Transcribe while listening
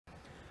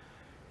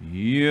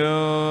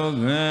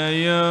Yoga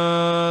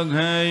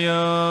Yoga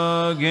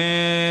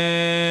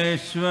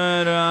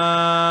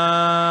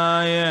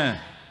Yogeshwaraya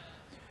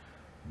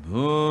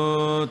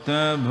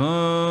Bhuta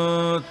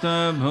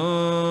Bhuta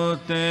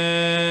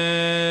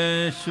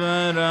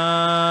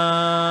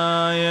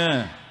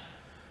Bhuteshwaraya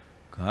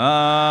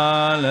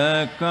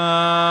Kala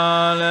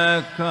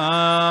Kala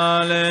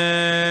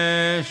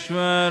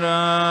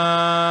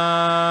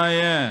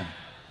Kaleshwaraya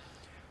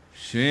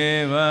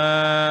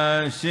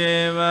Shiva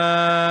Shiva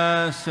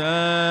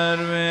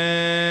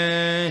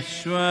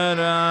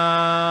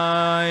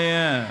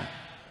Sarveshwaraya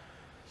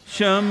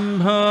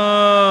Shambho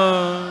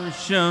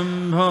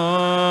Shambho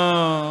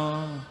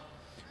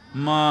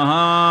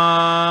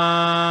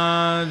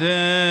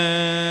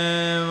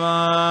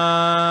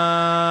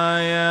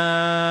Mahadevaya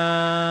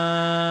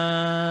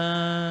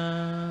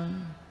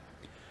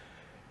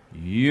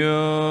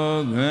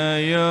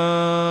Yoga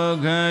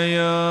Yoga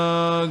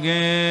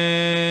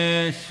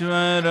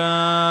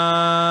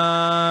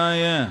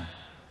Yogeshwaraya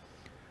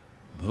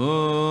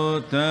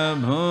Bhuta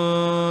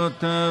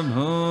Bhuta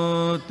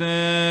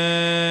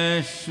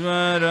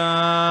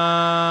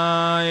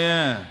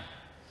Bhuteshwaraya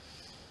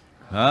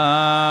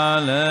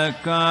Kala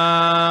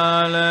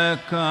Kala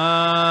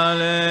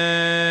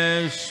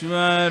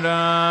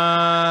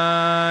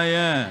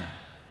Kaleshwaraya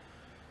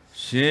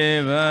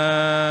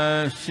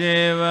Shiva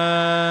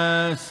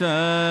Shiva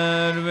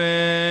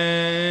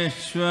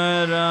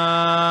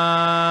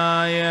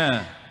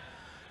Sarveshwaraya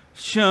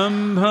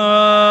Shambho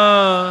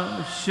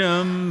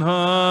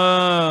Shambho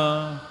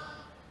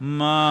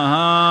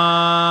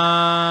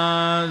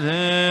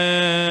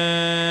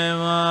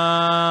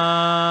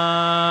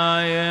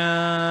Mahadevaya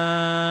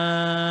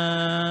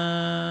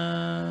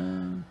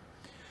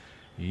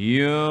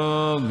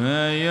Yoga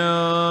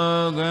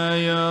Yoga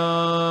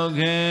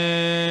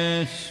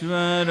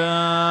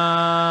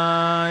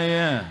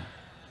Yogeshwaraya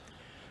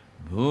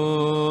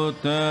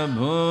Bhuta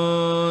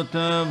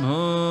Bhuta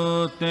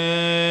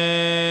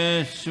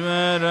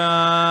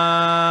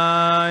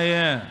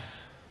Bhuteshwaraya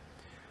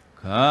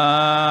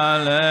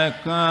Kala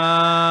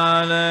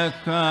Kala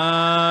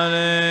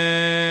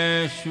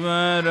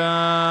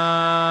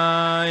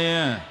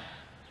Kaleshwaraya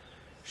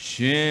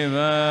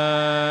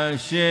Shiva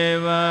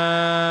Shiva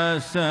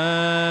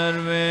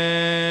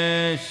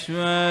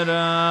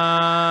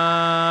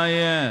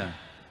Sarveshwaraya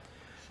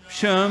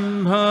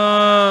Shambho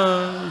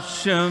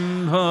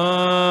Shambho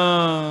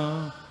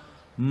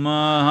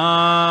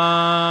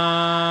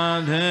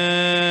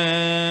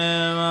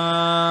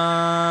Mahadevaya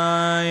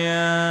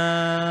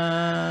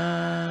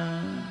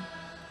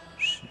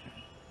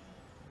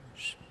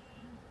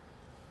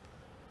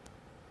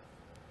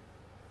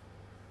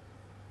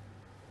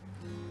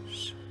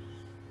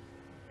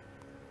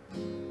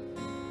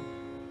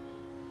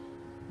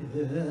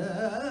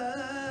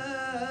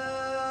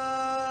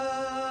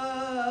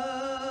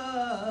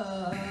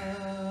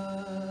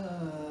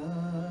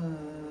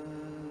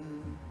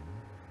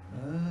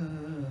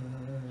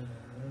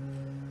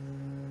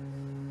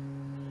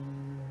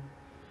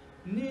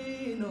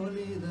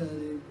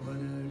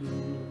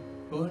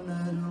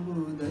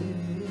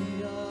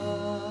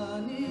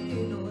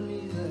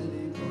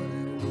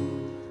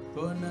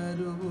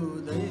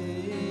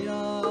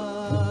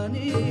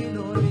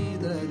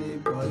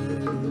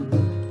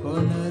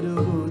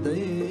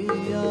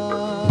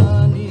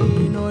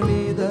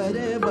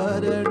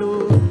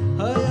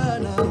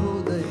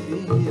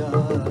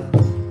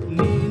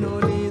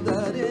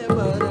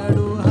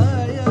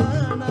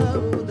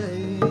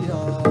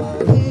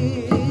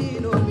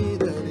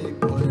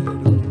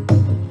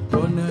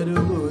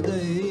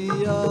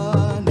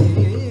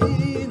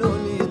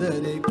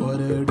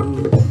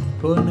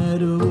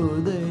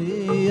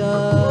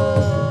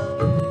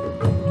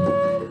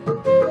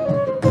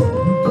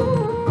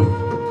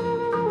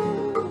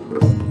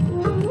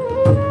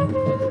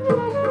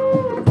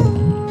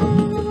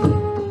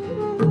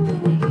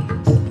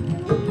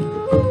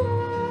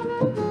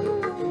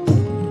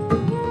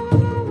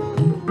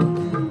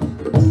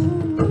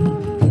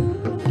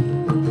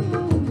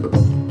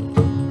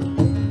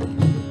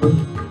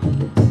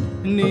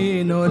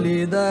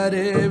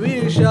ನೀನೊಲಿದರೆ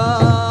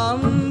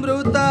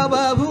ವಿಷಾಮೃತ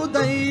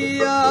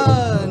ಬಹುದಯ್ಯ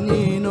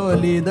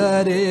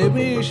ನೀನೊಲಿದರೆ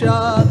ವಿಷ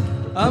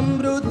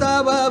ಅಮೃತ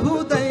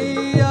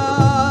ಬಹುದಯ್ಯ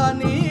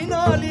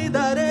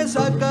ನೀನೊಲಿದರೆ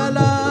ಸಕಲ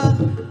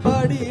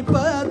ಪಡಿ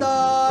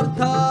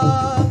ಪದಾರ್ಥ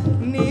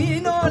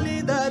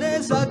ನೀನೊಲಿದರೆ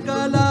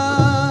ಸಕಲ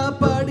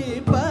ಪಡಿ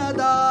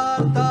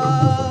ಪದಾರ್ಥ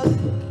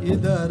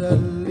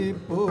ಇದರಲ್ಲಿ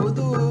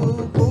ಪೋದು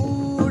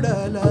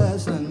ಕೂಡಲ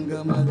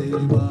ಸಂಗಮ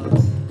ದೇವ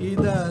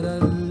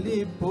ಇದರಲ್ಲಿ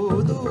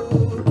ಪೋದು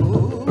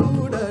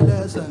ಕೂಡಲ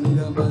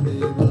ಸಂಗಮ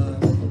ದೇವ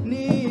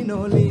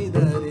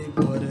ನೀನೊಲಿದರೆ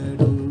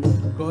ಕೊರಡು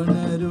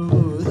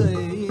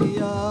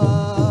ಕೊನರುವುದಯ್ಯ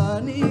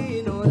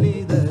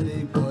ನೀನೊಲಿದರೆ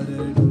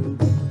ಕೊರಡು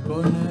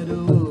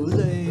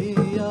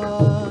ಕೊನರುವುದಯ್ಯ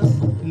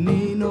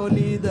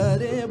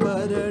ನೀನೊಲಿದರೆ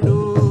ಬರಡು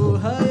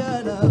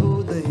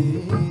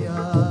ಹಯನಹುದಯ್ಯ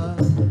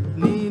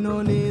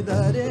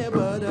ನೀನೊಲಿದರೆ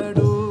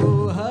ಬರಡು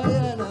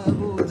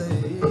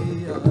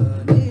ಹಯನಹುದಯ್ಯ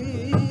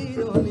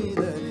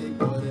ನೀನೊಲಿದರೆ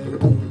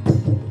ಕೊರಡು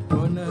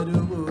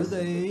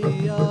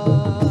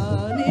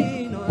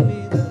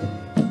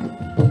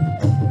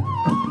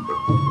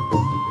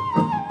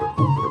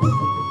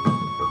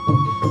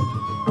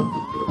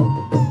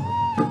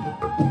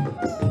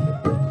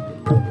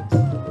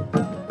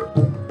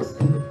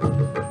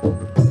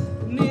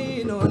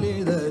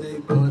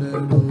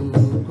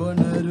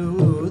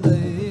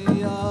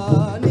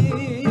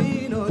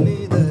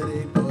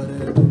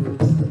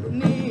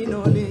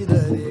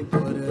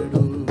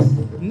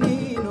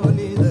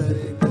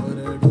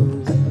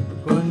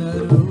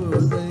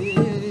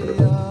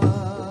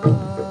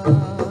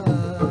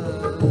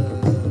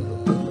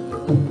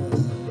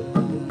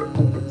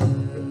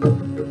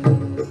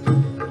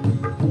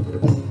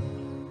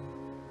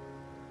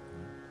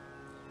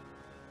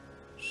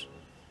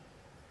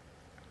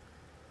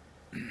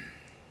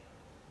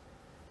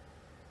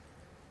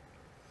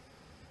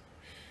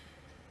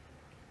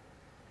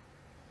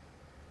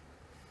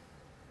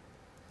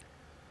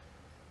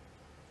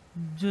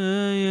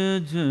Jaya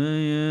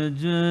Jaya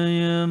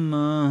Jaya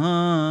Mahadeva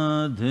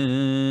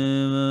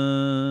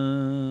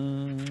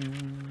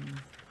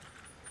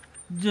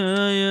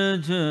Jaya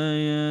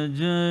Jaya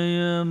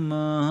Jaya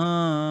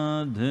Mahadeva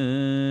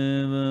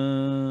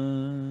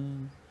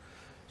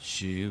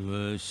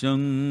Shiva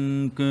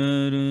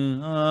Shankar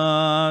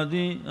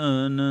Adi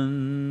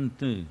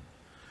Ananta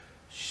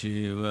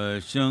Shiva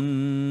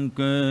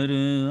Shankar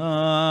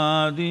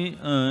Adi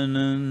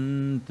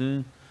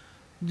Ananta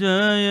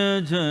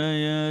Jaya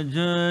Jaya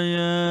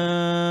Jaya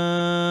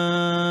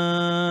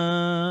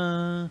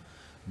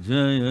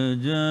Jaya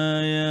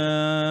Jaya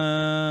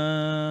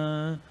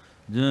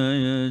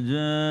Jaya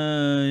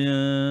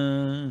Jaya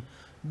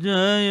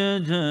Jaya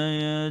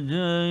Jaya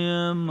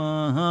Jaya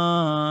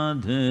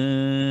Mahadeva.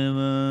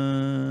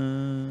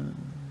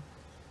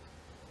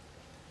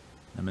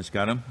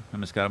 Namaskaram.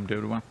 Namaskaram to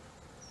everyone.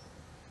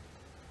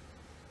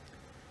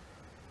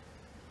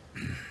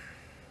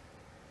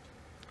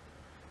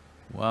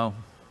 Wow.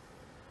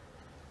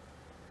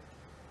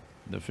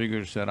 The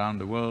figures around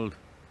the world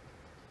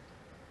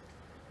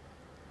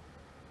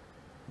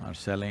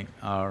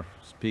are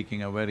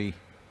speaking a very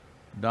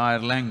dire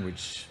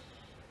language.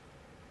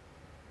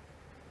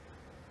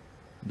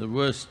 The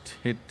worst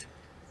hit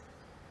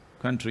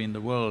country in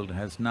the world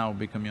has now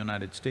become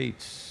United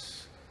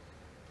States,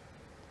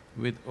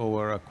 with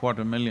over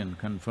 250,000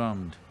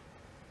 confirmed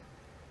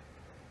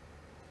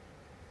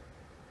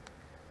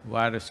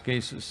virus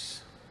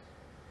cases.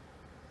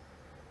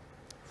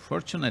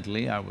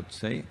 Fortunately, I would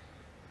say,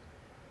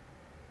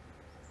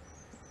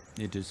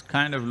 it is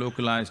kind of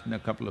localized in a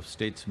couple of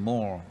states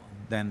more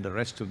than the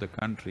rest of the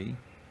country,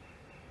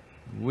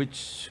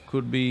 which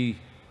could be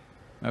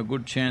a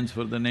good chance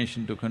for the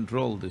nation to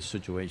control this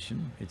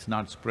situation. It's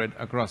not spread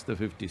across the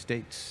 50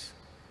 states.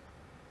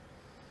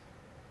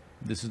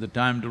 This is the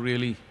time to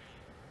really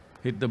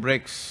hit the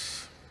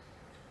brakes.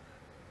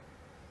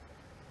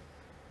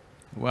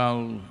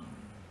 Well,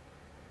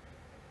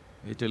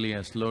 Italy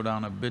has slowed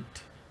down a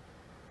bit,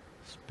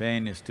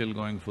 Spain is still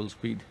going full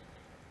speed,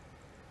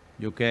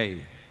 UK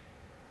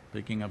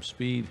picking up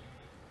speed,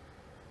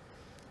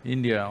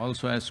 India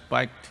also has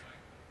spiked.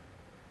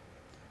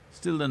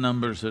 Still the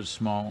numbers are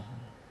small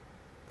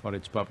for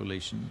its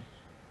population,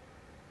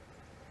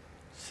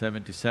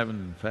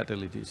 77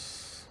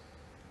 fatalities.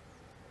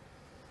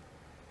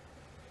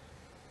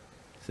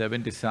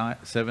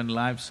 77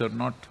 lives are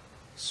not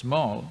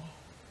small,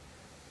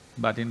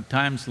 but in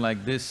times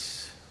like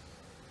this,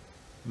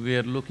 we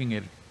are looking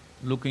at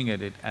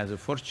it as a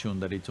fortune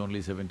that it's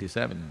only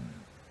 77,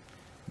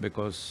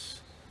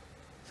 because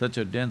such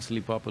a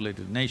densely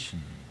populated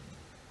nation,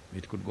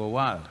 it could go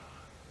wild.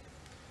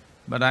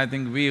 But I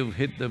think we've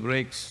hit the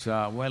brakes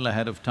well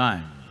ahead of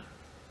time.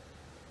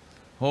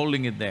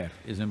 Holding it there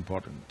is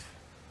important,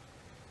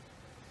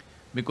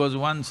 because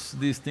once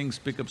these things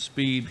pick up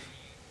speed,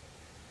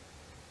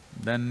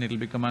 then it'll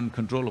become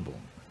uncontrollable.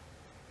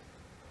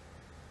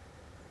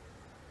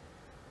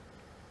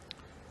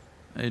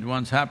 It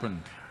once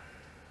happened.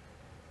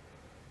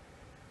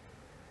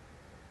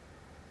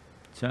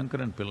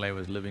 Shankaran Pillai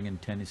was living in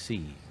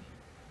Tennessee.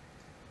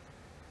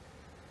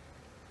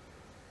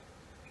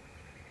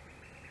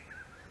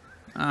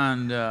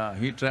 And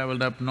he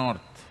traveled up north.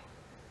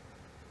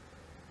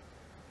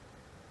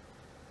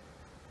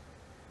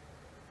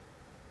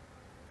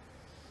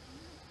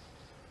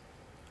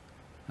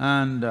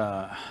 And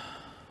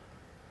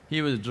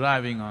he was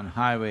driving on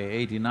Highway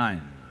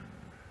 89,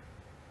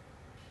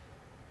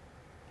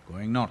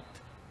 going north.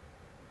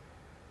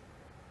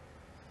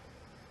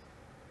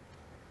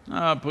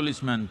 A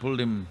policeman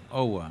pulled him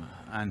over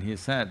and he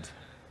said,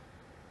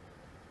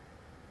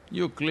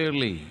 "You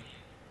clearly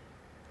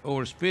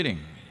overspeeding,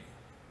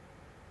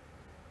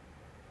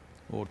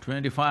 over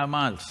 25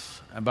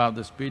 miles above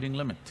the speeding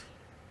limit."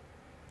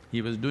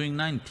 He was doing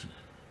 90.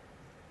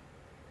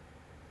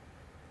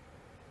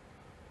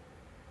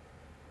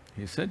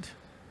 He said,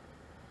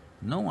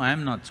 "No, I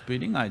am not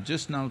speeding, I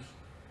just now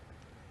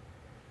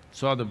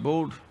saw the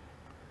board,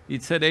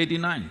 it said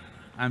 89,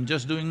 I'm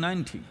just doing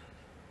 90.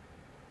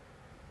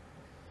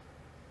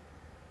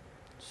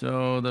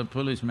 So the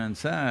policeman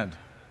said,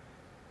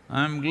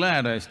 "I'm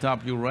glad I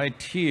stopped you right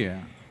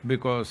here,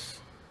 because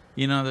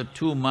in another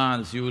 2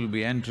 miles you will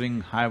be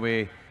entering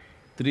Highway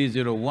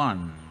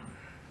 301.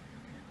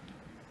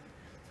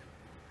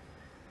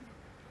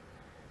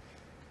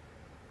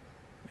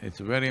 It's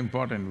very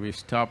important we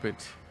stop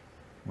it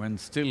when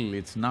still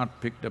it's not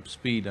picked up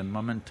speed and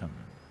momentum.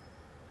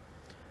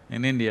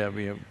 In India,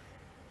 we have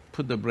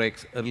put the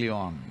brakes early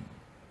on.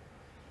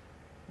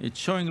 It's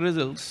showing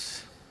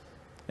results,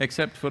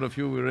 except for a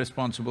few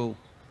irresponsible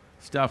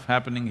stuff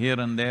happening here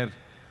and there,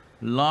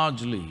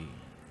 largely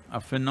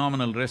a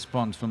phenomenal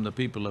response from the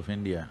people of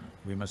India.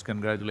 We must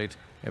congratulate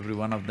every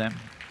one of them.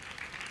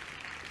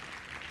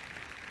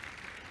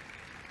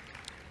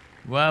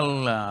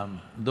 Well,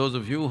 those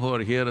of you who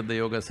are here at the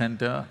yoga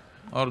center,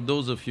 or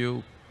those of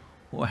you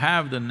who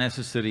have the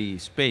necessary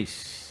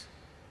space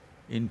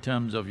in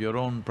terms of your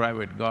own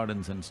private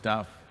gardens and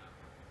stuff,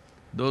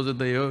 Those at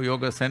the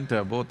yoga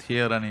center, both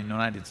here and in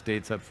United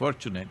States, are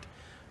fortunate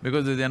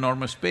because there's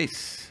enormous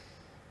space.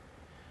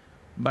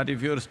 But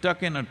if you're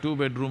stuck in a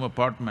two-bedroom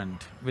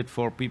apartment with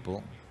 4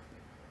 people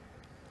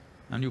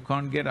and you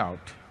can't get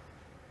out,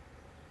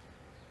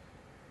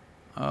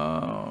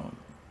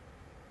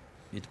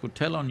 it could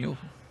tell on you.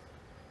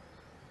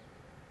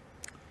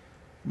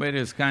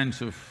 Various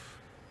kinds of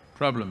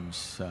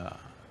problems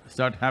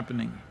start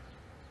happening.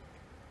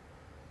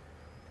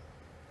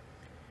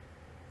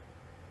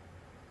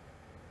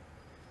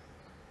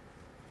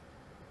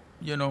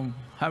 You know,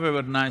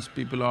 however nice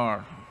people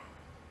are,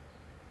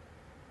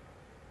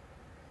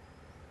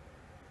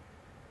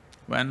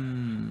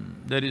 when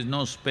there is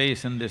no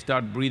space and they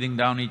start breathing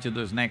down each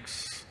other's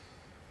necks,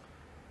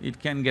 it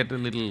can get a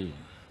little…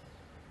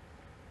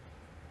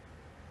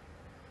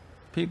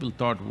 People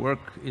thought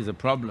work is a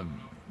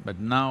problem, but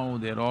now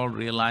they're all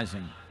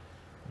realizing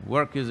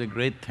work is a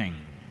great thing.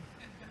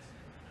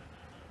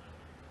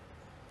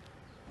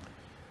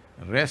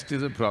 Rest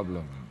is a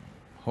problem,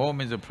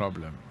 home is a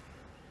problem.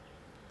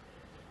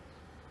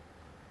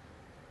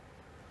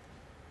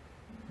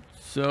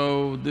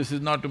 So, this is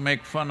not to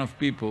make fun of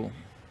people,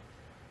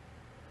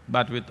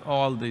 but with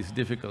all these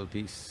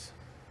difficulties,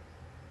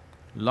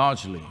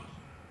 largely,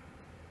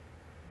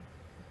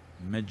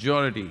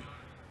 majority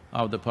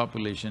of the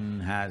population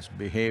has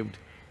behaved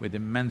with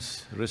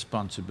immense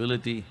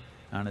responsibility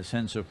and a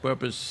sense of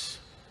purpose.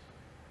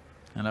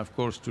 And of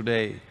course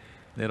today,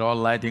 they're all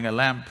lighting a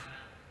lamp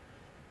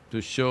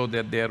to show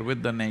that they are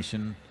with the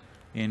nation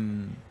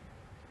in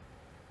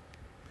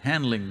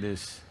handling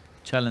these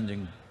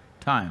challenging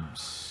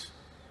times.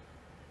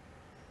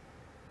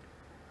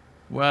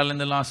 Well, in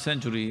the last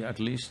century at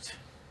least,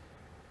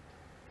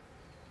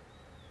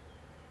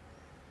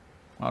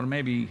 or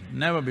maybe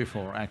never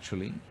before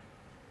actually,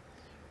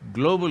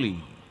 globally,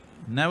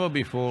 never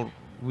before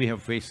we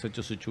have faced such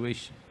a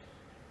situation.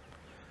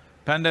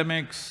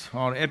 Pandemics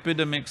or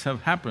epidemics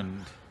have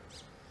happened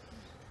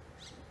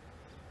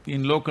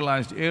in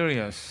localized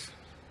areas,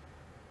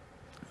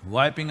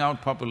 wiping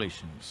out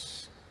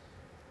populations.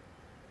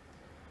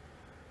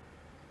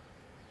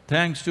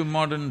 Thanks to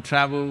modern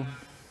travel,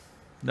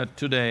 that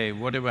today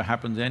whatever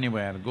happens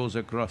anywhere goes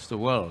across the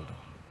world.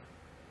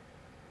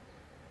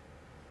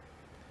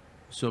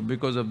 So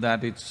because of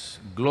that, it's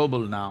global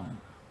now.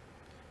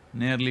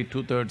 Nearly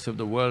 2/3 of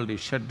the world is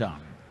shut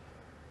down.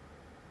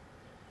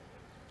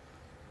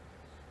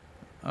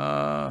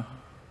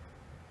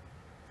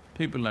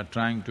 People are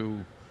trying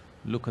to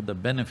look at the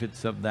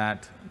benefits of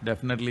that.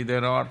 Definitely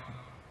there are.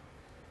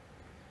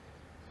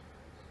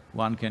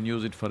 One can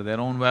use it for their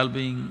own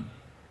well-being.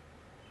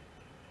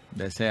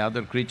 They say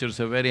other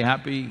creatures are very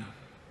happy.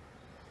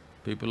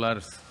 People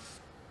are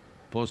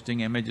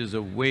posting images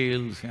of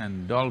whales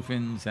and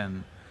dolphins,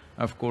 and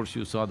of course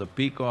you saw the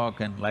peacock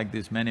and like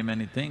this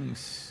many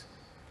things.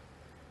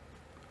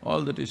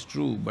 All that is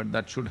true, but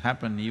that should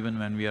happen even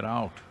when we are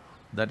out.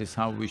 That is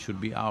how we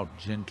should be out,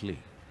 gently,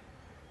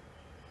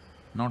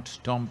 not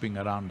stomping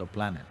around the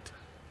planet.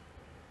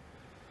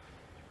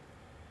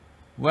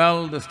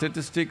 Well, the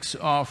statistics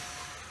of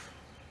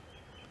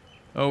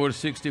over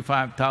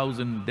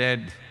 65,000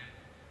 dead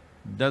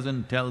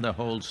doesn't tell the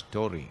whole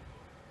story.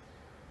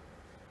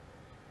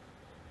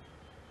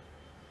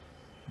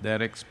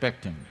 They're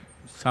expecting,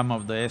 some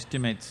of the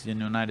estimates in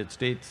United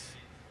States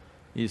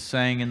is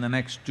saying in the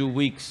next 2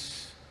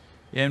 weeks,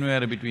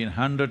 anywhere between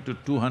 100 to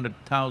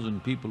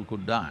 200,000 people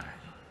could die.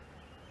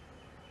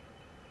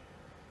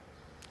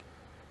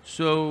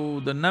 So,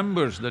 the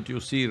numbers that you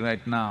see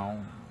right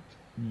now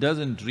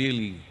doesn't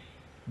really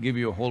give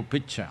you a whole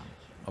picture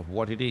of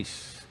what it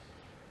is.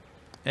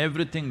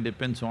 Everything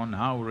depends on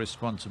how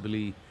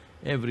responsibly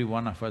every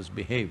one of us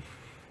behave.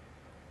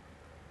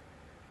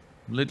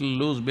 Little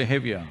loose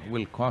behavior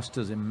will cost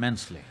us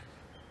immensely.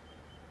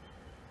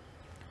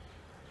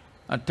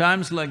 At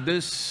times like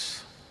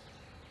this,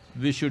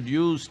 we should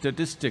use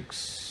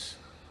statistics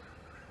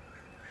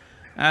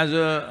as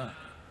a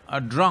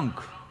drunk,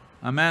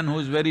 a man who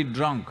is very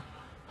drunk,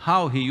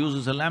 how he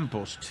uses a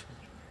lamppost.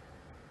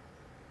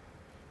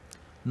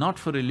 Not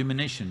for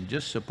illumination,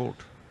 just support.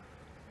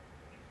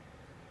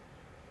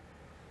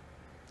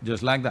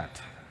 Just like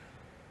that.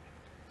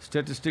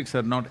 Statistics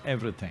are not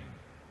everything.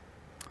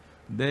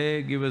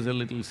 They give us a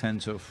little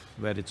sense of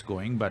where it's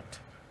going, but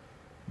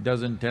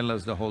doesn't tell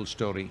us the whole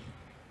story.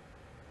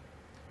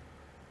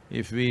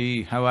 If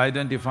we have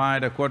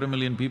identified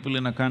 250,000 people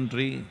in a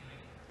country,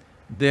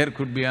 there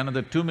could be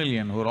another 2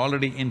 million who are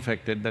already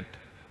infected that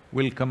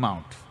will come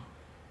out.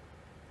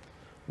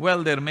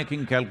 Well, they're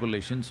making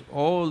calculations,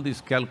 all these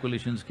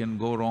calculations can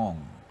go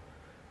wrong.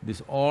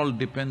 This all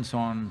depends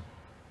on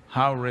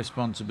how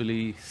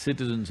responsibly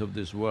citizens of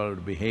this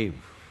world behave,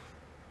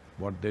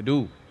 what they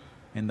do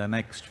in the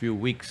next few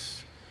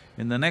weeks.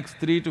 In the next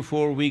 3 to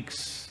 4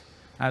 weeks,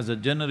 as a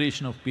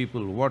generation of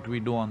people, what we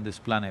do on this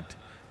planet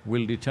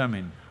will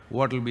determine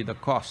what will be the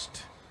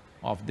cost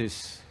of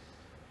this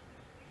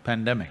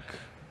pandemic.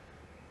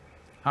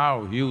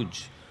 How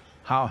huge,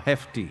 how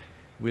hefty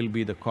will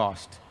be the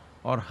cost,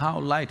 or how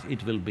light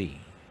it will be.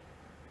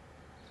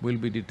 will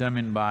be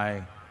determined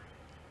by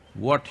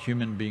what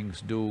human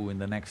beings do in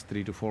the next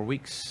 3 to 4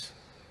 weeks.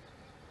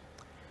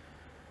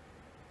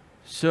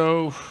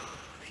 So,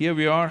 here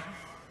we are,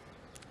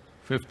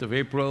 5th of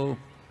April.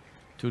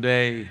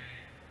 Today,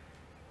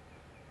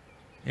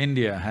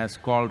 India has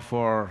called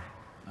for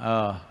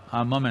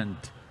a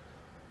moment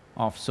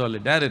of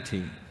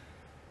solidarity.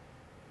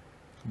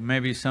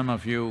 Maybe some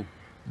of you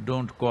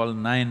don't call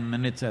 9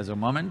 minutes as a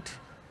moment.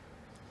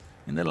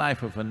 In the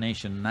life of a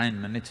nation,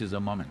 9 minutes is a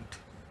moment.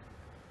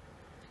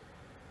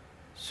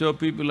 So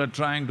people are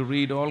trying to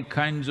read all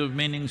kinds of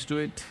meanings to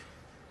it.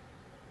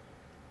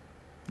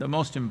 The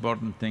most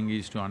important thing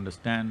is to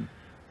understand,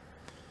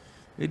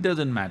 it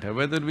doesn't matter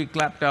whether we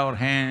clapped our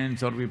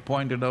hands or we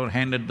pointed our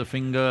hand at the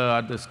finger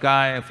at the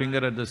sky, a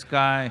finger at the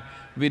sky,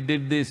 we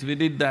did this, we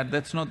did that,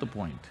 that's not the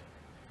point.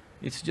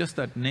 It's just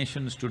that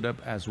nation stood up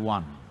as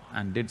one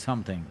and did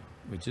something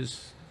which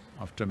is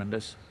of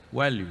tremendous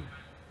value.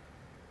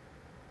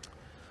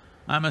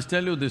 I must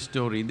tell you this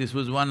story. This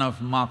was one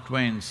of Mark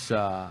Twain's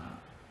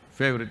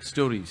favorite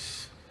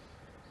stories.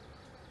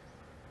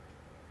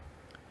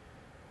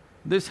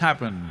 This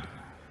happened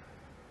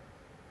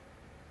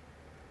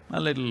a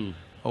little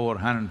over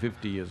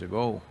 150 years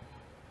ago,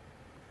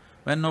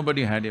 when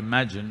nobody had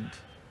imagined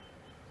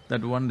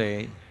that one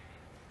day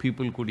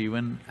people could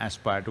even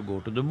aspire to go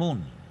to the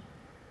moon.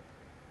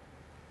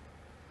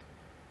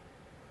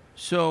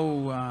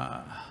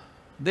 So,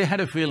 they had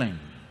a feeling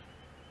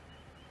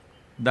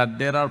that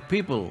there are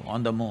people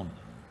on the moon.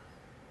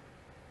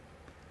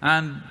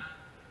 And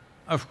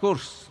of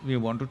course, we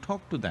want to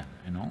talk to them,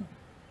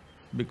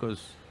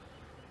 because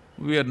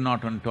we are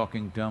not on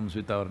talking terms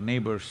with our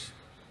neighbors,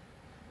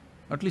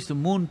 at least the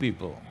moon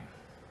people,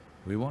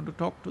 we want to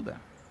talk to them.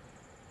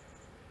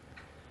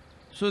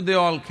 So they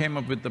all came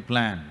up with a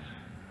plan.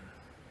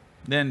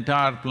 The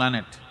entire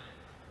planet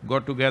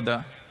got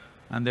together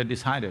and they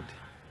decided,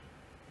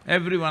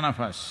 every one of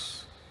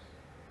us,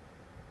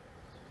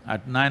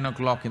 at 9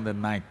 o'clock in the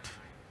night,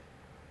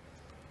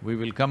 we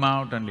will come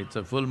out and it's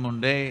a full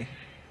moon day.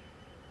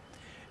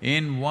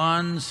 In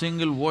one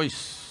single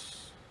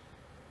voice,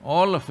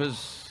 all of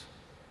us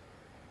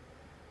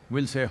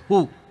will say,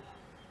 who?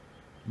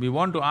 We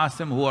want to ask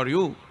them, who are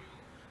you?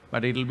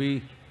 But it'll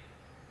be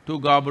too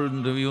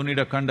garbled, you need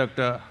a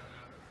conductor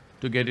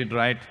to get it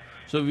right.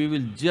 So we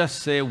will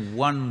just say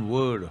one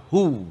word,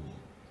 who?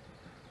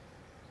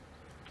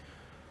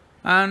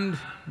 And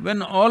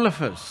when all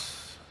of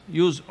us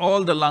use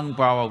all the lung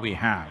power we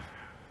have,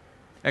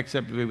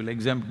 except we will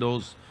exempt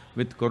those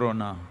with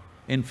corona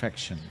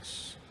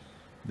infections,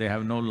 they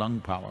have no lung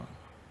power.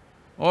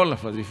 All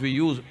of us, if we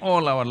use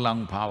all our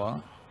lung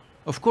power,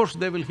 of course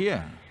they will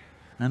hear.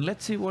 And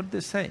let's see what they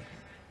say.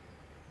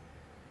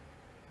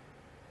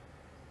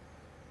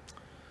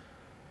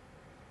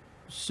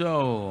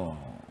 So,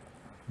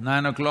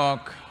 9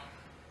 o'clock,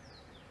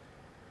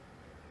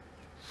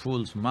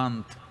 Fool's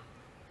month,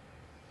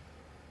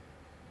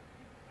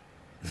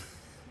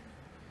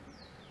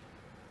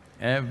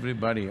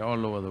 everybody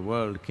all over the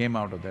world came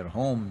out of their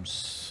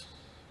homes.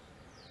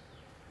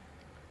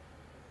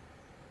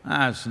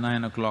 As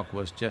 9 o'clock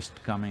was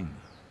just coming,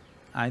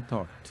 I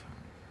thought,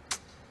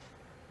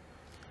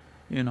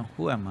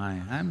 who am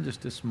I? I'm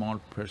just a small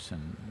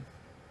person.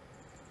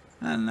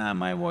 And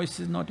my voice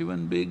is not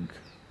even big.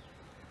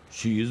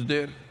 She is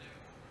there,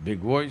 big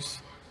voice.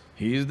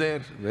 He is there,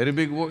 very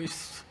big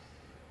voice.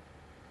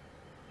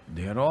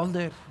 They are all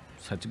there,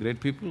 such great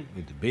people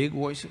with big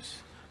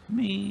voices.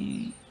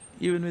 Me,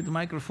 even with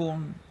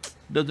microphone,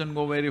 doesn't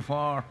go very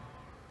far.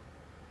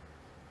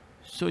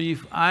 So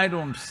if I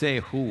don't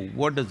say who,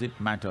 what does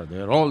it matter?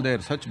 They're all there,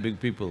 such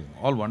big people,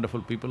 all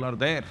wonderful people are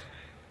there.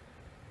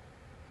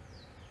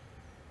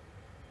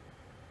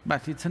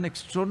 But it's an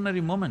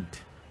extraordinary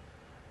moment.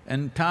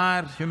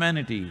 Entire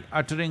humanity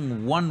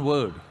uttering one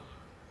word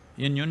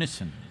in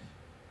unison.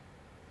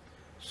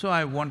 So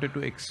I wanted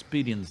to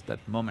experience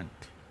that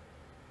moment.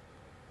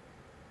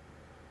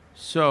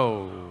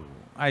 So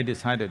I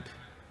decided,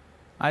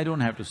 I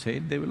don't have to say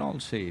it, they will all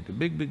say it,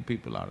 big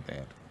people are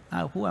there.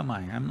 Who am I?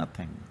 I'm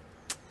nothing.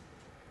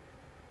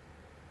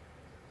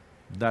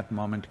 That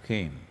moment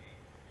came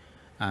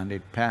and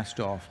it passed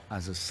off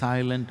as a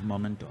silent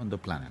moment on the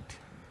planet.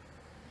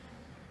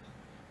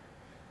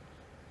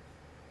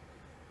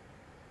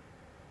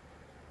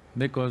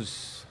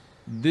 Because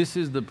this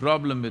is the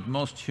problem with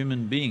most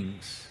human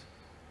beings.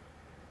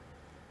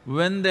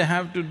 When they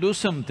have to do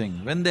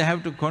something, when they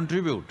have to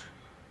contribute,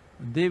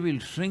 they will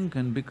shrink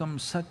and become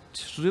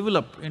shrivel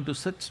up into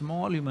such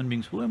small human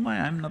beings. Who am I?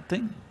 I'm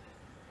nothing.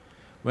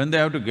 When they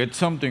have to get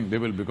something, they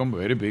will become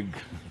very big.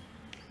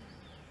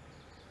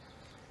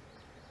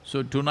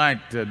 So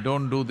tonight,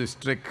 don't do this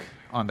trick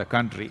on the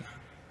country.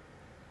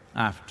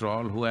 After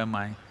all, who am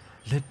I?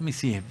 Let me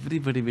see,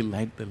 everybody will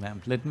light the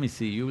lamp, let me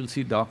see, you will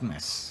see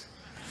darkness.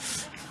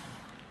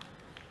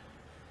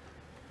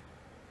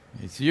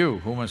 It's you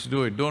who must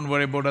do it, don't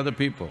worry about other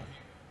people.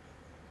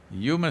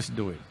 You must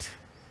do it.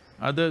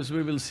 Others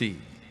we will see.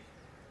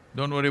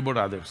 Don't worry about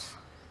others.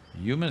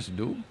 You must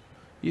do.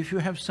 If you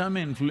have some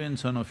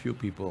influence on a few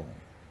people,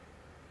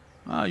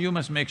 You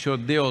must make sure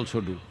they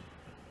also do.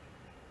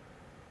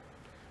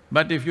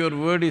 But if your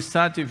word is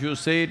such, if you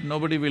say it,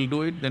 nobody will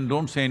do it, then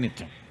don't say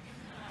anything.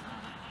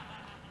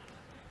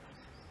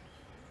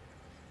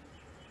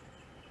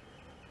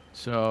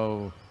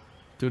 So,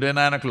 today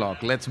 9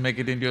 o'clock, let's make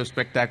it into a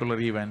spectacular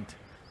event.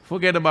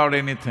 Forget about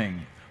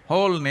anything.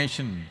 Whole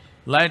nation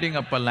lighting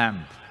up a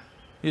lamp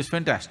is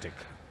fantastic.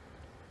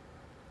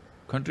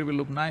 Country will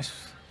look nice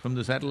from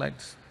the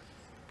satellites.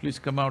 Please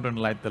come out and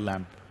light the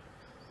lamp.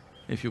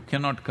 If you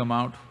cannot come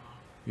out,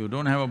 you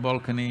don't have a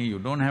balcony, you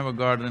don't have a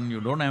garden,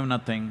 you don't have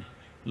nothing,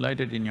 light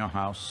it in your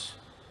house,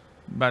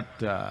 but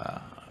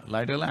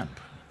light a lamp.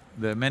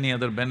 There are many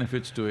other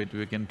benefits to it,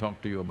 we can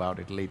talk to you about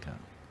it later.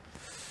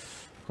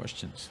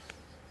 Questions?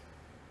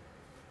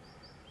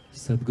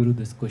 Sadhguru,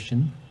 this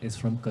question is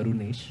from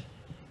Karunesh.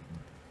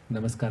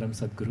 Namaskaram,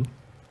 Sadhguru.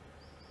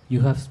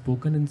 You have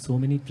spoken in so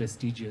many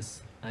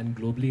prestigious and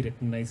globally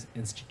recognized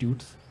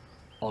institutes,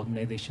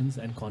 organizations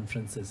and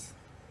conferences.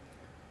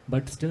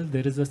 But still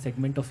there is a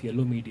segment of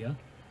yellow media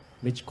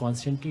which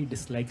constantly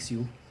dislikes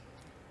you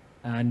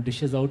and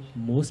dishes out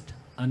most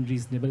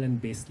unreasonable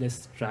and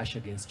baseless trash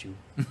against you.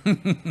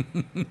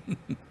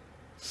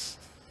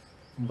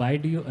 Why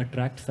do you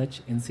attract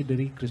such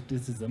incendiary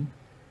criticism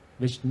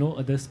which no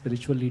other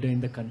spiritual leader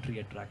in the country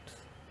attracts?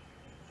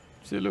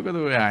 See, look at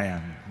the way I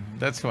am,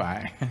 that's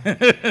why.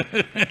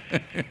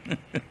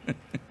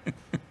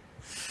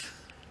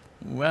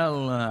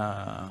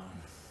 Well,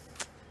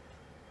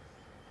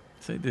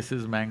 see, this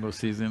is mango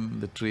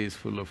season, the tree is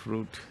full of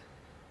fruit.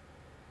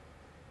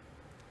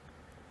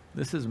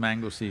 This is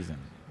mango season.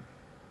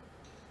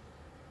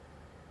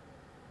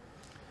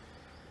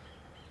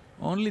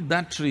 Only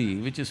that tree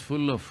which is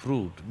full of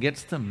fruit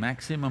gets the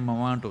maximum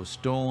amount of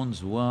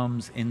stones,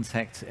 worms,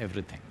 insects,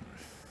 everything.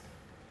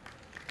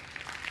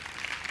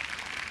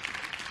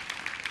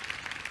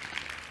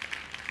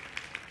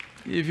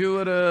 If you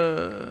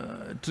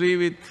were a tree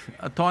with…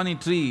 a thorny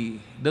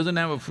tree, doesn't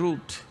have a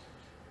fruit,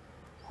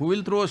 who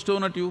will throw a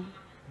stone at you?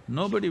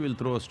 Nobody will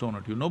throw a stone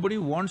at you. Nobody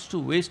wants to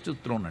waste a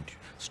stone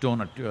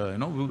at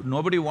you,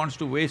 nobody wants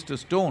to waste a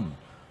stone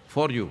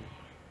for you.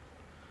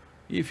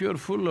 If you're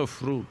full of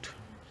fruit,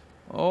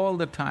 all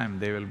the time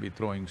they will be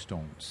throwing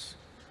stones.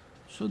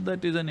 So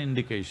that is an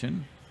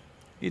indication,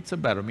 it's a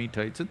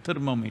barometer, it's a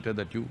thermometer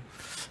that you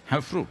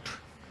have fruit.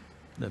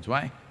 That's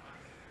why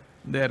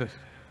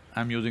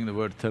I'm using the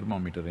word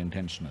thermometer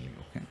intentionally,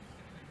 okay?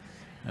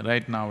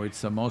 Right now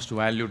it's the most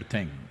valued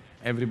thing.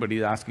 Everybody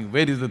is asking,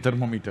 where is the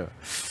thermometer?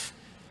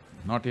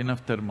 Not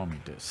enough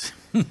thermometers.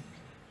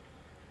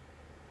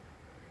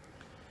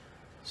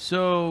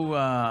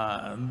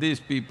 So, these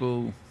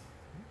people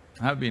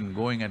have been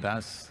going at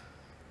us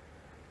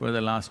for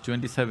the last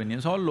 27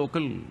 years, all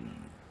local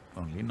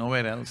only,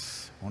 nowhere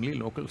else, only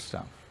local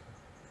stuff.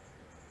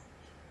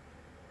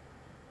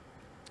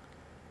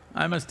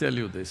 I must tell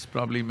you this,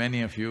 probably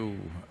many of you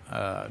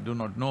do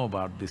not know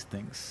about these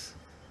things.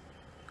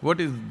 What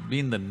has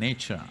been the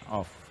nature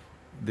of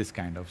this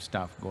kind of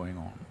stuff going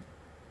on?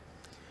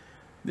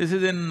 This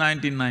is in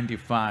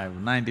 1995,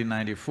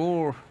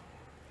 1994,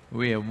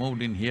 we have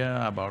moved in here,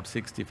 about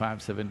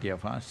 65, 70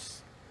 of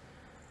us.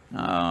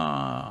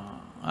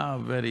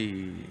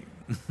 Very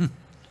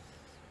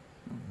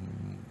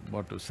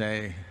what to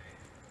say,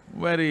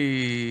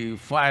 very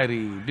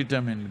fiery,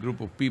 determined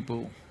group of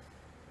people.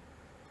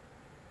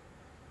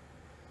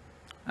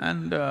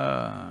 And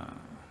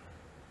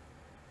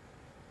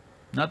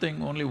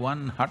nothing, only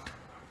one hut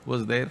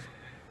was there.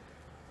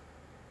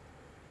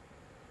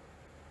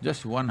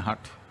 Just one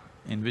hut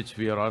in which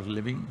we are all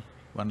living,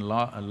 a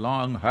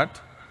long hut.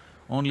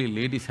 Only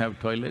ladies have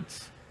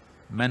toilets,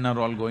 men are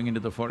all going into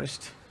the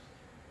forest.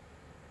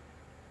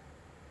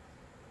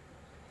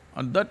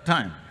 At that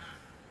time,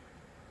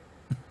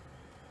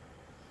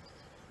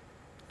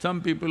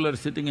 some people are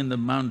sitting in the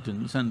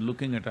mountains and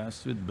looking at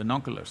us with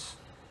binoculars.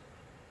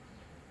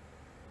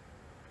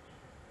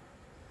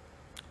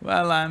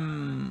 Well,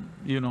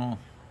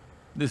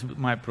 this is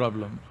my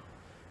problem.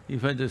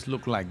 If I just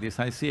look like this,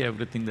 I see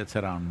everything that's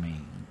around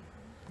me.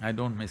 I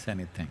don't miss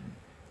anything.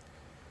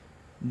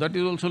 That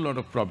is also a lot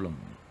of problem.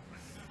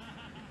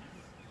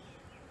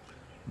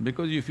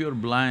 Because if you're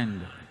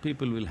blind,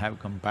 people will have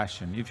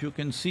compassion. If you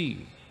can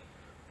see,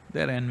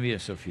 they're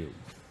envious of you.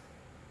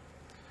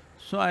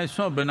 So I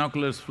saw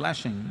binoculars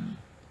flashing.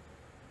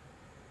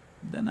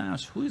 Then I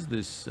asked, who is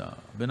this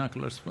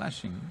binoculars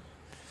flashing?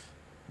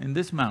 In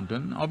this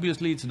mountain,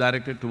 obviously it's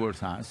directed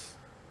towards us.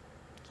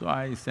 So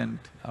I sent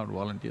our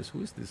volunteers,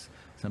 who is this?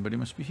 Somebody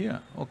must be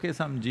here. Okay,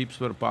 some jeeps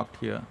were parked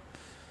here,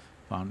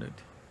 found it.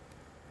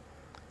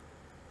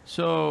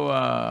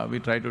 So, we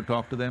tried to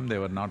talk to them, they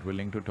were not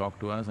willing to talk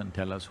to us and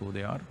tell us who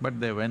they are,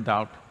 but they went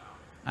out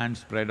and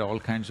spread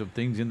all kinds of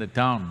things in the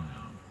town.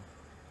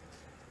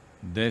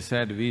 They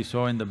said, we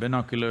saw in the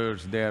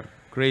binoculars, they're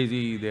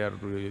crazy,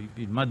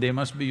 they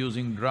must be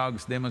using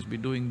drugs, they must be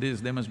doing this,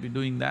 they must be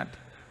doing that.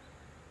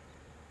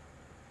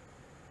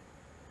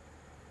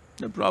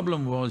 The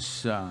problem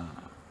was,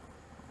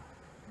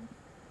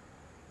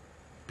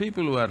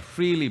 people who are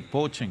freely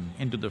poaching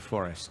into the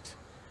forest,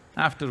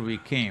 After we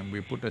came,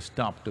 we put a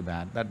stop to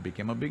that, that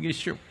became a big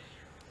issue.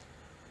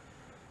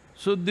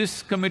 So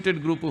this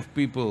committed group of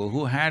people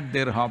who had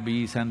their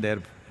hobbies and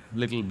their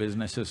little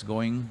businesses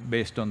going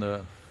based on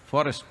the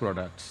forest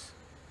products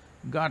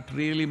got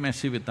really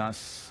messy with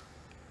us.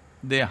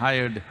 They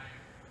hired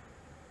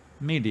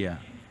media,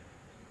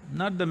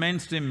 not the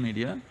mainstream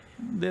media,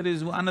 there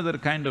is another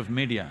kind of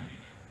media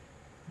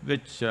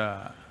which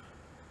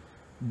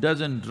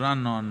doesn't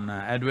run on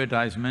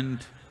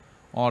advertisement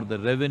or the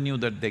revenue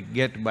that they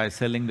get by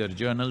selling their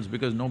journals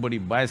because nobody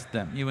buys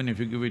them, even if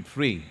you give it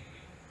free.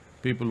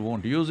 People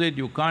won't use it,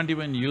 you can't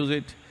even use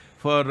it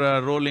for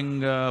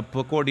rolling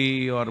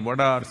pakodi or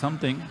vada or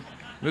something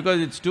because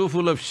it's too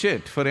full of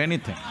shit for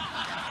anything.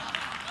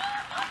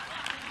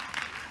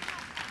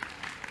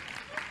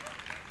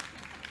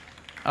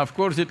 Of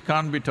course, it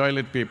can't be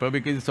toilet paper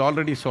because it's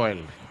already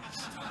soiled.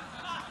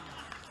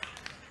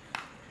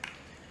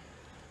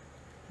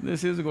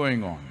 This is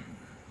going on.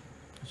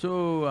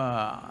 So,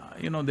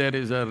 there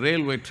is a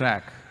railway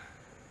track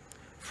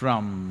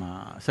from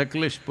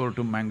Sakaleshpur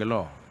to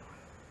Mangalore,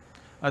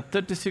 a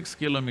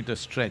 36-kilometer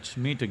stretch,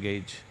 meter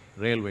gauge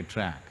railway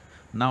track.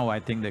 Now I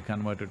think they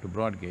converted to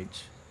broad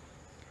gauge.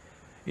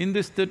 In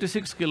this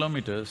 36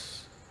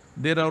 kilometers,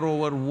 there are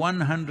over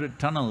 100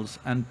 tunnels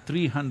and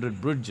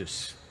 300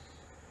 bridges.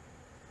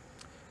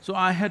 So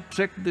I had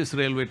trekked this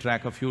railway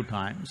track a few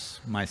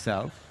times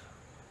myself.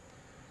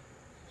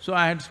 So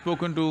I had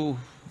spoken to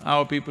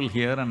our people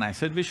here and I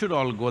said, we should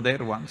all go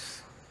there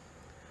once.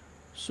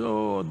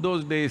 So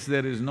those days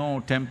there is no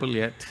temple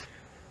yet,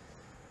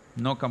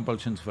 no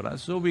compulsions for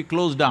us, so we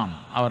closed down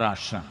our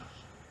ashram.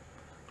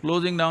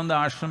 Closing down the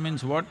ashram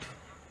means what?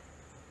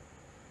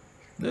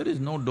 There is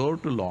no door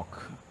to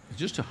lock, it's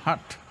just a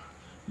hut.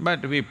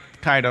 But we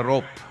tied a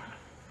rope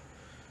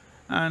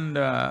and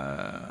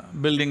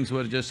buildings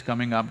were just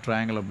coming up,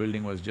 triangular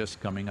building was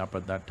just coming up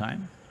at that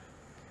time.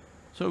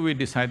 So we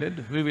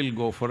decided we will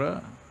go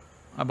for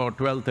about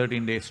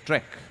 12-13 days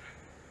trek.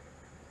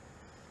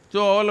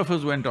 So all of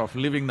us went off,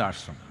 leaving the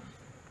ashram.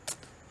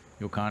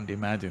 You can't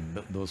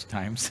imagine those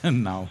times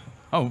and now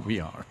how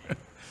we are.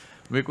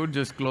 We could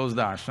just close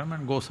the ashram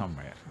and go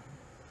somewhere.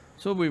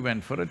 So we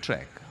went for a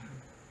trek.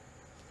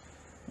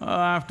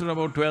 After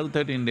about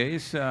 12-13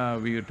 days,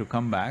 we had to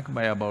come back.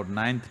 By about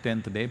 9th,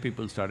 10th day,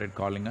 people started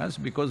calling us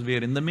because we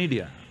are in the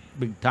media,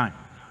 big time.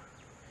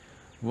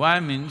 Why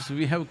means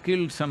we have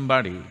killed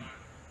somebody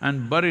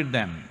and buried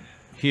them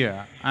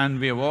here and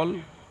we have all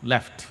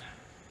left.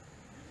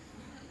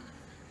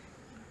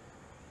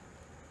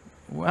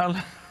 Well,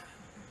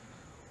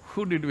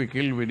 who did we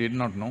kill, we did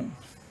not know.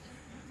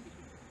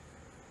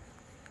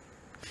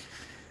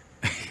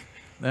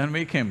 Then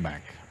we came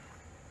back.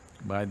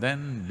 By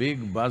then,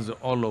 big buzz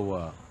all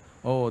over,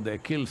 oh, they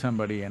killed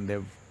somebody and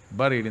they've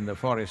buried in the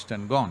forest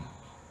and gone.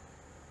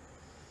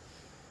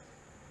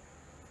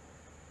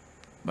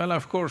 Well,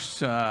 of course,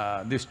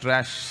 this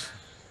trash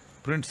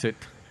prints it,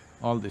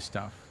 all this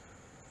stuff.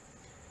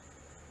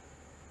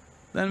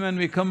 Then when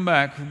we come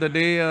back, the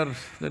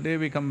day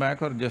we come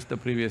back or just the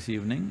previous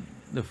evening,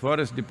 the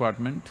forest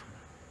department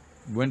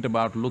went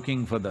about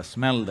looking for the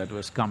smell that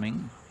was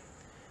coming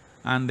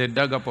and they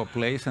dug up a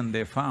place and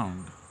they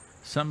found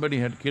somebody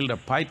had killed a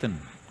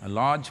python, a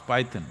large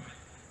python,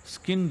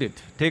 skinned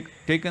it,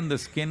 taken the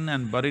skin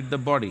and buried the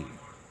body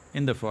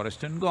in the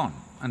forest and gone,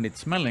 and it's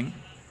smelling.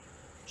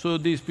 So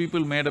these people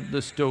made up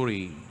the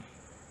story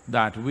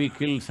that we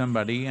killed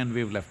somebody and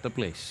we've left the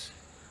place.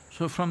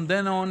 So from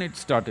then on it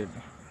started.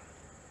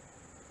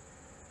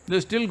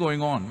 They're still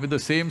going on with the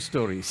same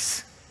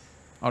stories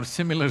or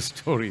similar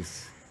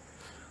stories.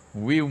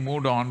 We've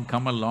moved on,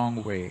 come a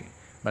long way,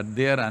 but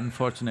they are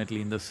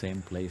unfortunately in the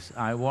same place.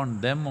 I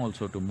want them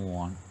also to move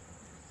on.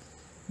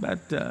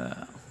 But,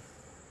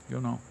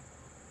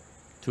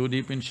 too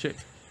deep in shit.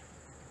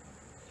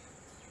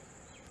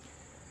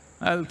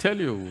 I'll tell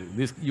you,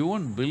 you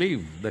won't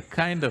believe the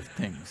kind of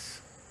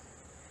things.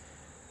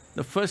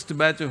 The first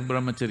batch of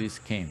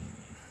brahmacharis came.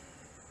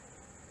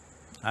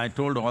 I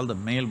told all the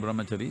male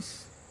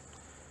brahmacharis,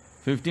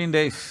 15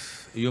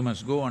 days you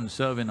must go and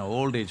serve in an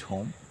old age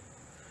home.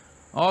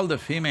 All the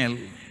female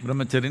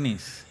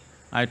brahmacharinis,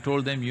 I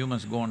told them you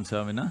must go and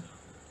serve in a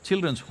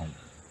children's home.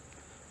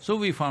 So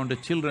we found a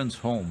children's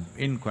home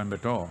in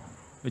Coimbatore,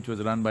 which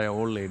was run by an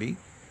old lady.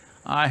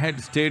 I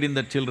had stayed in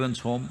the children's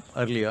home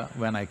earlier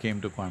when I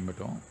came to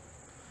Coimbatore.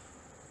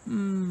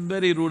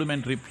 Very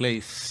rudimentary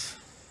place.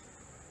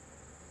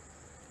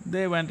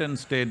 They went and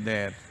stayed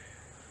there.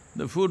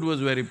 The food was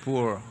very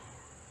poor.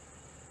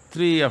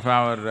 Three of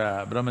our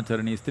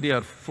brahmacharinis, 3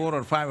 or 4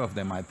 or 5 of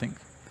them, I think.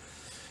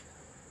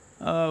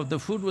 The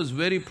food was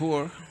very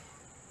poor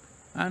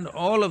and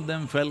all of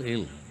them fell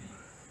ill.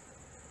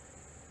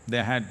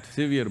 They had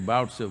severe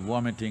bouts of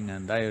vomiting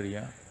and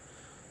diarrhea.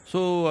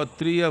 So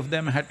 3 of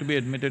them had to be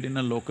admitted in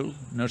a local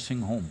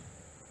nursing home.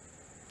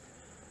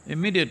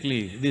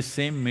 Immediately, this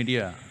same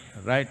media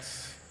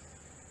writes,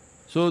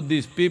 so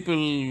these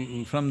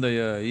people from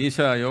the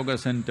Isha Yoga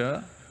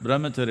Center,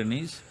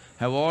 brahmacharinis,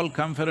 have all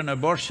come for an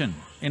abortion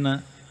in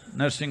a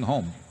nursing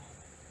home.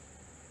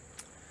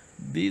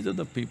 These are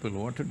the people,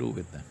 what to do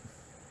with them?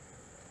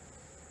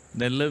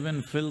 They live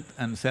in filth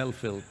and sell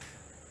filth.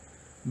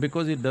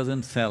 Because it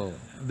doesn't sell,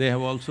 they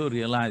have also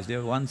realized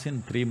that once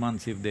in 3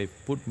 months if they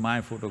put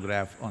my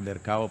photograph on their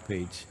cover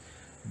page,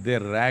 their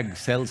rag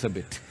sells a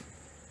bit.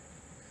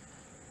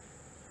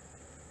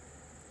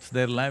 It's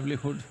their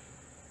livelihood.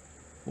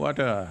 What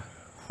a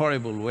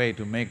horrible way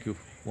to make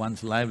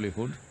one's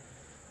livelihood.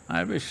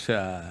 I wish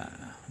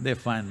they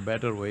find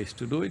better ways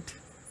to do it.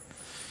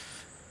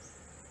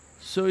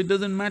 So it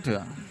doesn't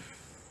matter,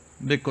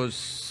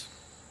 because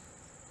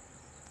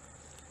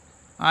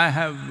I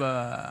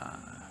have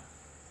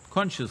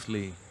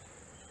consciously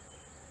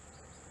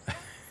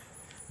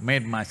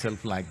made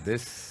myself like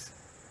this,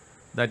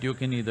 that you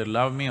can either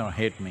love me or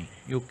hate me,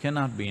 you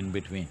cannot be in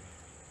between.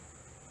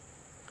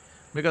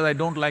 Because I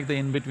don't like the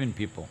in-between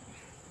people.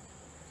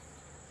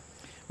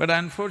 But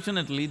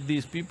unfortunately,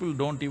 these people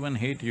don't even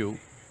hate you,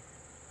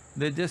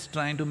 they're just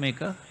trying to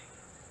make a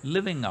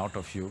living out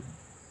of you,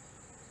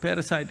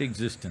 parasite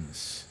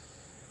existence.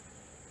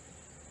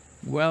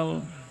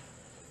 Well,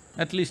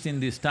 at least in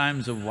these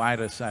times of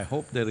virus, I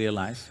hope they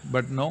realize,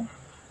 but no,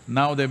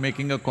 now they're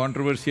making a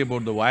controversy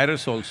about the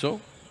virus also.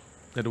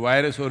 That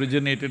virus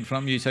originated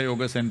from Isha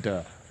Yoga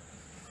Center.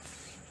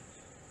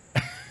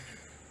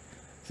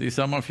 See,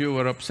 some of you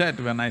were upset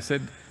when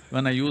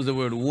I used the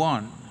word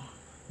one,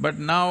 but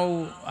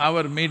now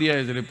our media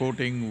is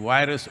reporting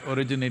virus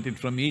originated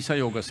from Isha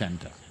Yoga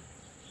Center.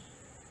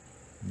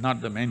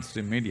 Not the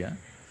mainstream media,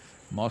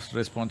 most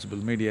responsible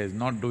media is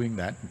not doing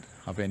that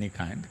of any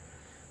kind.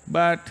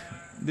 But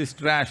this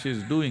trash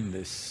is doing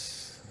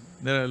this.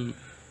 There are,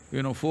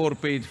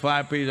 4-page,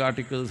 5-page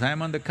articles.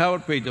 I'm on the cover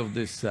page of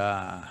this.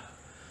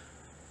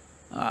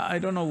 I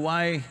don't know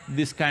why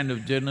this kind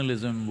of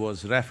journalism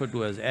was referred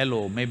to as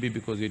LO, maybe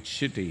because it's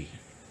shitty.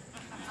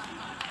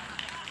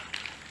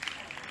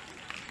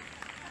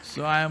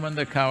 So I am on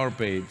the cover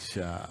page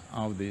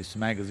of these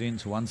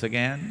magazines once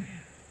again.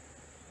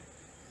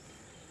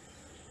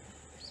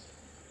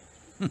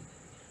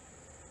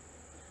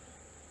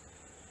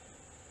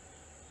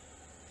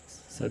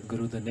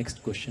 Sadhguru, the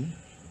next question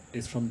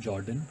is from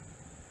Jordan.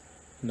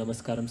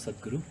 Namaskaram,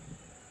 Sadhguru.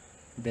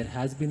 There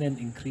has been an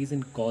increase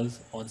in calls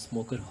on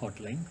smoker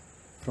hotline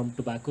from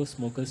tobacco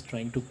smokers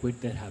trying to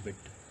quit their habit.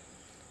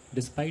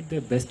 Despite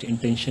their best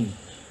intention,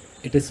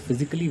 it is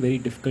physically very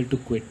difficult to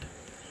quit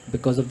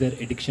because of their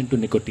addiction to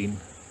nicotine.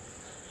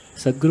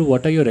 Sadhguru,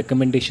 what are your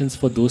recommendations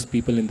for those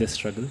people in this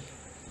struggle?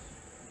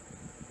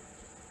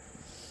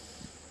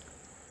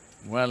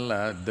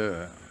 Well,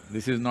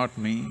 this is not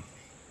me.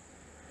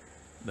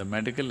 The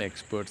medical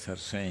experts are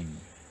saying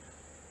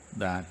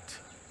that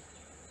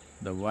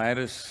the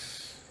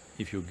virus,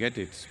 if you get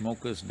it,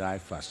 smokers die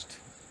first.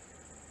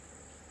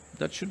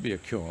 That should be a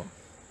cure.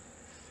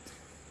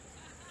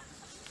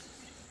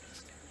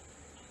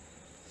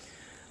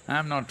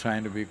 I'm not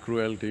trying to be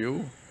cruel to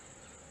you.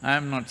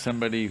 I'm not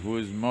somebody who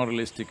is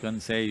moralistic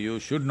and say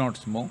you should not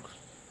smoke.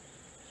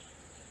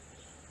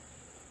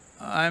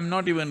 I'm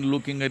not even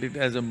looking at it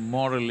as a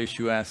moral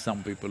issue as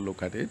some people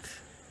look at it.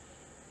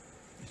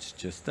 It's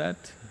just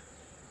that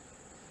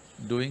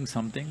doing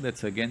something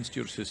that's against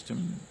your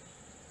system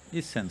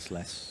is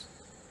senseless.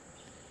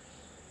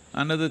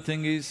 Another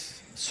thing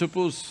is,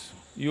 suppose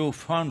you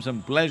found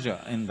some pleasure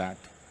in that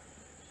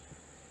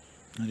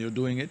and you're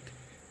doing it,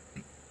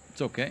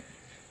 it's okay,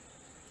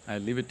 I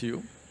leave it to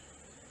you.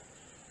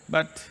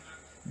 But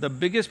the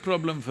biggest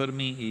problem for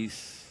me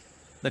is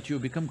that you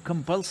become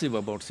compulsive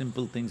about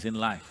simple things in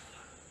life.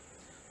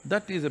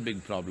 That is a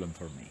big problem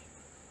for me.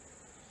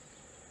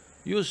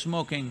 You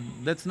smoking,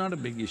 that's not a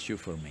big issue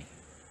for me.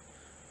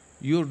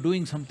 You're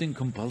doing something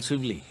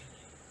compulsively,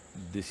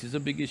 this is a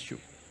big issue,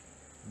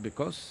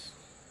 because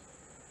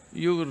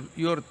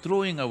you're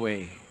throwing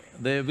away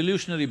the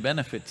evolutionary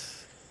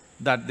benefits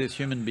that this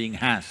human being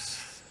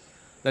has,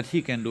 that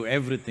he can do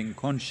everything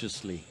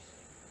consciously.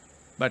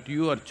 But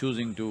you are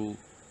choosing to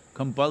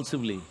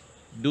compulsively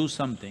do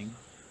something,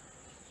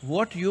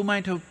 what you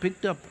might have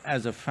picked up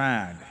as a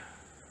fad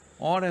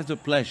or as a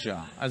pleasure,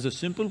 as a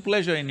simple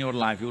pleasure in your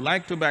life. You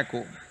like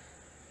tobacco,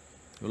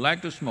 you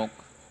like to smoke,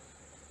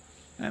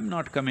 I'm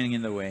not coming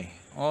in the way.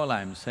 All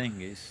I'm saying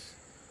is,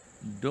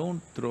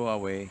 don't throw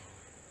away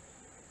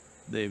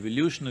the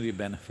evolutionary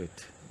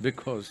benefit,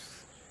 because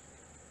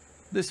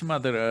this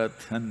Mother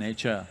Earth and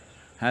nature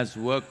has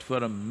worked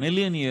for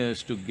 1,000,000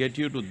 years to get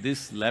you to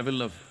this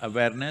level of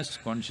awareness,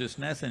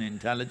 consciousness and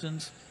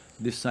intelligence,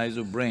 this size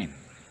of brain.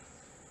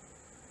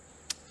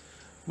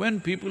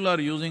 When people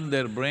are using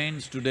their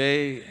brains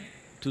today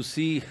to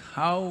see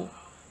how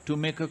to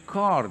make a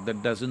car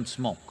that doesn't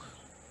smoke,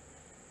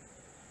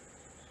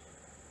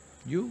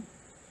 you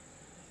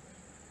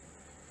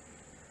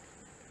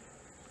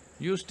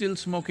still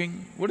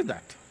smoking, what is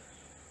that?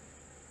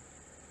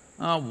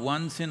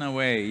 Once in a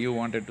way you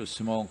wanted to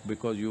smoke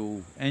because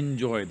you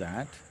enjoy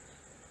that,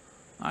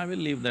 I will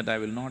leave that, I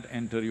will not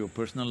enter your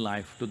personal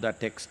life to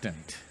that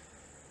extent.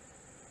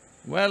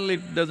 Well,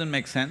 it doesn't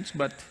make sense,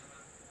 but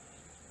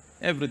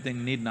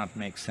everything need not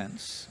make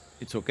sense,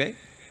 it's okay.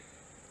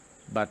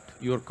 But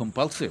you're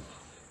compulsive,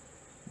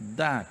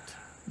 that,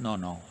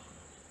 no.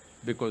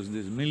 Because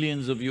these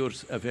millions of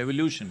years of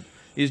evolution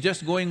is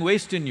just going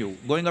waste in you,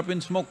 going up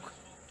in smoke,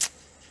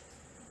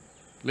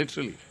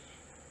 literally.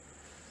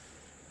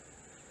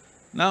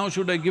 Now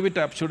should I give it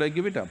up, should I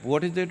give it up?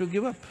 What is there to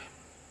give up?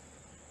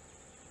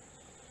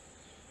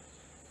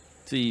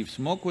 See, if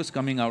smoke was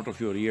coming out of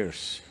your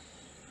ears,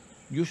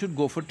 you should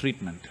go for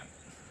treatment,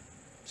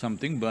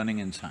 something burning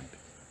inside.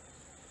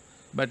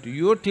 But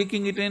you're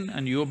taking it in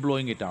and you're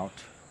blowing it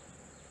out.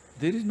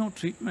 There is no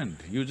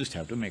treatment, you just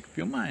have to make up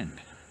your mind.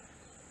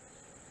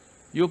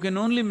 You can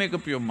only make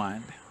up your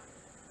mind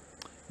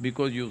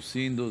because you've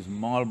seen those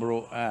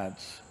Marlboro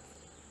ads.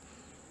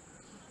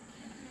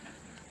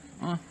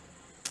 Huh?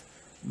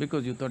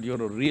 Because you thought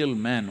you're a real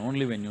man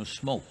only when you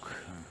smoke.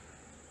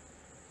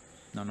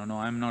 No,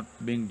 I'm not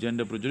being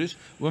gender prejudiced,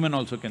 women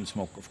also can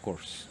smoke, of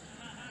course.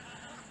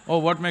 Oh,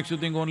 what makes you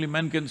think only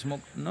men can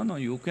smoke? No,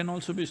 you can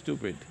also be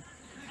stupid.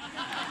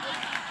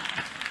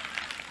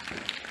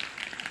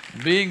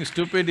 Being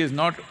stupid is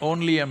not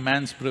only a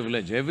man's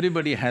privilege,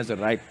 everybody has a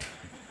right.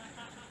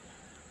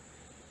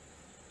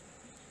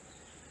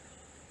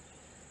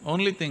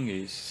 Only thing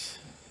is,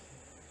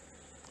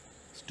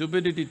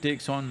 stupidity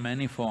takes on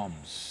many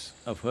forms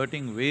of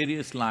hurting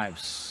various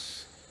lives.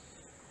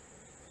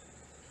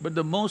 But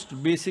the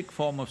most basic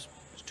form of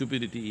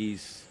stupidity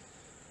is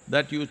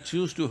that you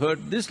choose to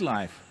hurt this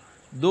life,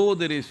 though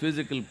there is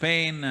physical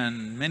pain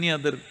and many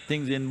other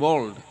things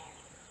involved,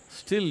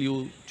 still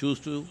you choose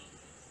to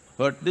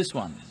hurt this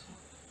one.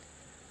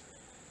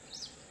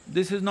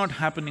 This is not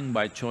happening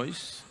by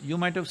choice. You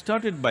might have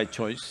started by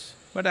choice,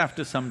 but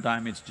after some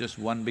time it's just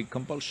one big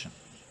compulsion.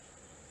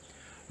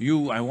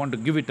 I want to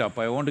give it up,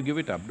 I want to give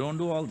it up. Don't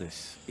do all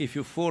this. If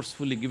you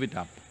forcefully give it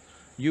up,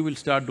 you will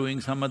start doing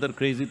some other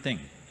crazy thing.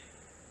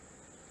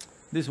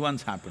 This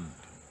once happened.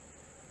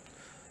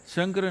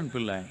 Shankaran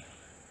Pillai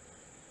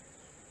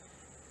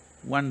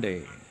one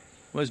day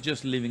was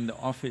just leaving the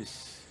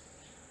office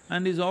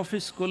and his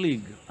office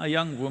colleague, a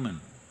young woman,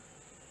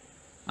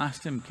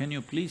 asked him, "Can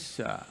you please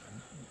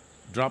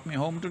drop me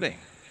home today?"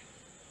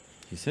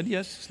 He said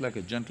yes, it's like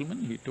a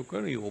gentleman. He took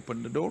her, he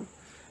opened the door,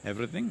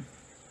 everything.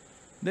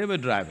 They were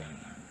driving.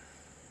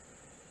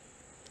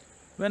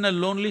 When a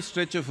lonely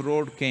stretch of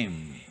road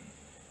came,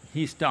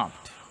 he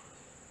stopped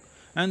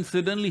and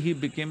suddenly he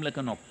became like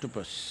an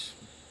octopus.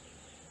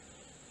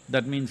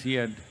 That means he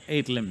had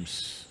 8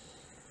 limbs.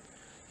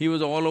 He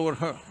was all over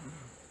her.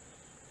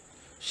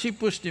 She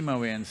pushed him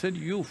away and said,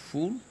 "You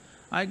fool,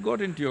 I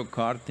got into your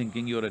car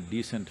thinking you're a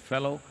decent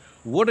fellow,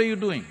 what are you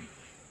doing?"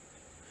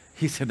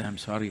 He said, I'm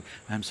sorry,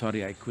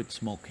 I quit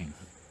smoking."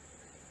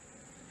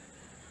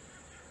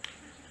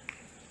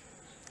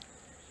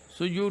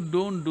 So you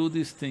don't do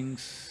these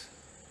things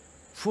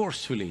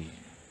forcefully.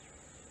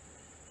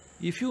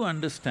 If you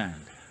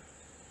understand,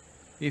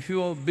 if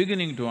you are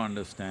beginning to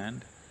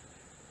understand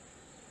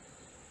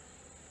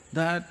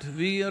that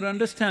we are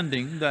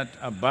understanding that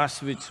a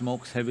bus which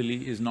smokes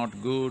heavily is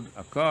not good,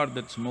 a car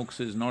that smokes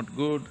is not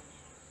good,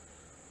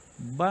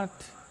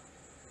 but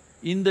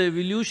in the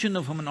evolution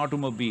of an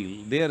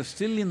automobile, they are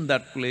still in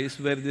that place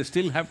where they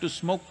still have to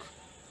smoke.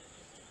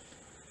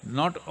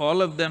 Not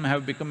all of them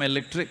have become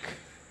electric.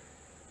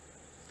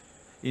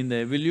 In the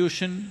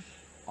evolution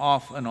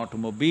of an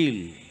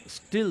automobile,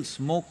 still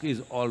smoke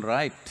is all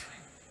right.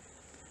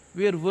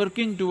 We are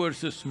working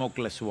towards a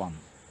smokeless one,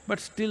 but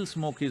still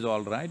smoke is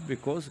all right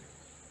because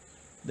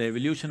the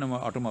evolution of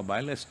an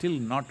automobile has still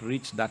not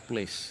reached that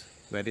place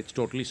where it's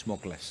totally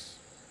smokeless.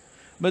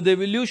 But the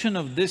evolution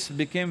of this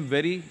became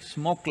very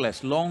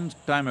smokeless long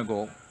time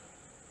ago.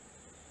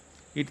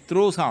 It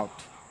throws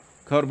out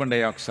carbon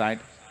dioxide,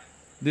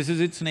 this is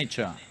its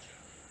nature.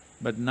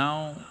 But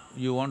now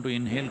you want to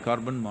inhale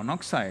carbon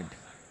monoxide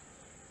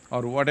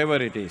or whatever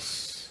it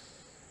is.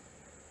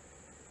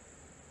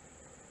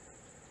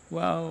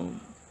 Well,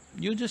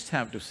 you just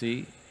have to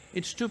see,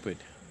 it's stupid.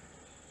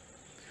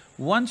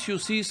 Once you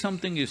see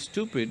something is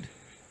stupid,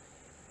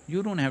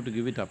 you don't have to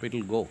give it up,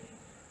 it'll go.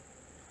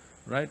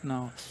 Right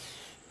now,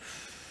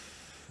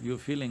 you're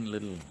feeling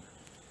little…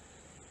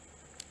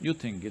 You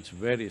think it's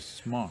very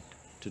smart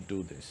to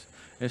do this,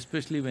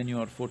 especially when you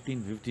are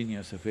 14, 15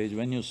 years of age,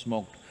 when you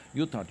smoked,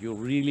 you thought you're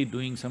really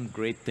doing some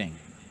great thing.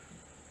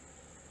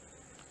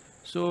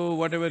 So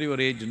whatever your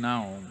age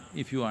now,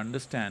 if you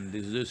understand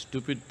this is a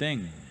stupid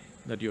thing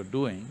that you're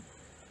doing,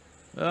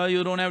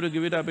 you don't have to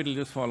give it up, it'll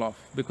just fall off,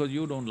 because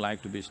you don't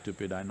like to be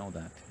stupid, I know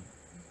that.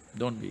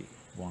 Don't be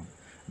one.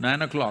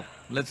 9 o'clock,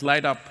 let's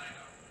light up.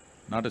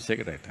 Not a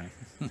cigarette, huh?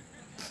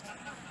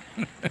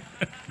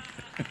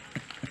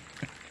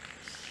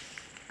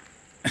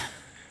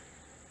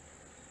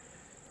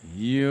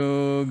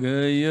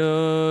 Yoga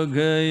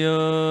yoga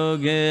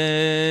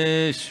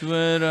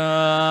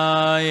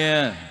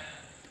yogeshwaraya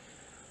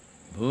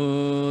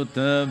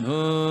bhuta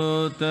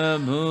bhuta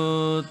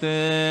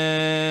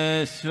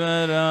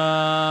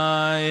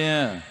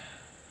bhuteshwaraya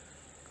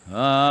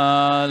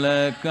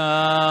kala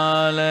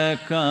kala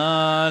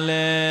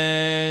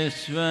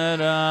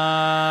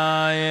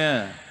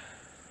kaleshwaraya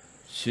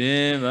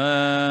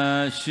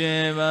Shiva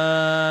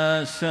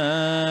Shiva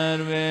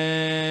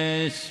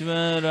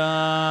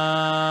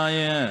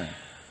Sarveshwaraya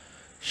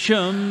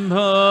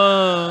Shambho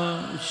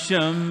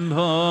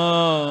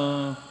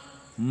Shambho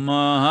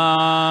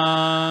Maha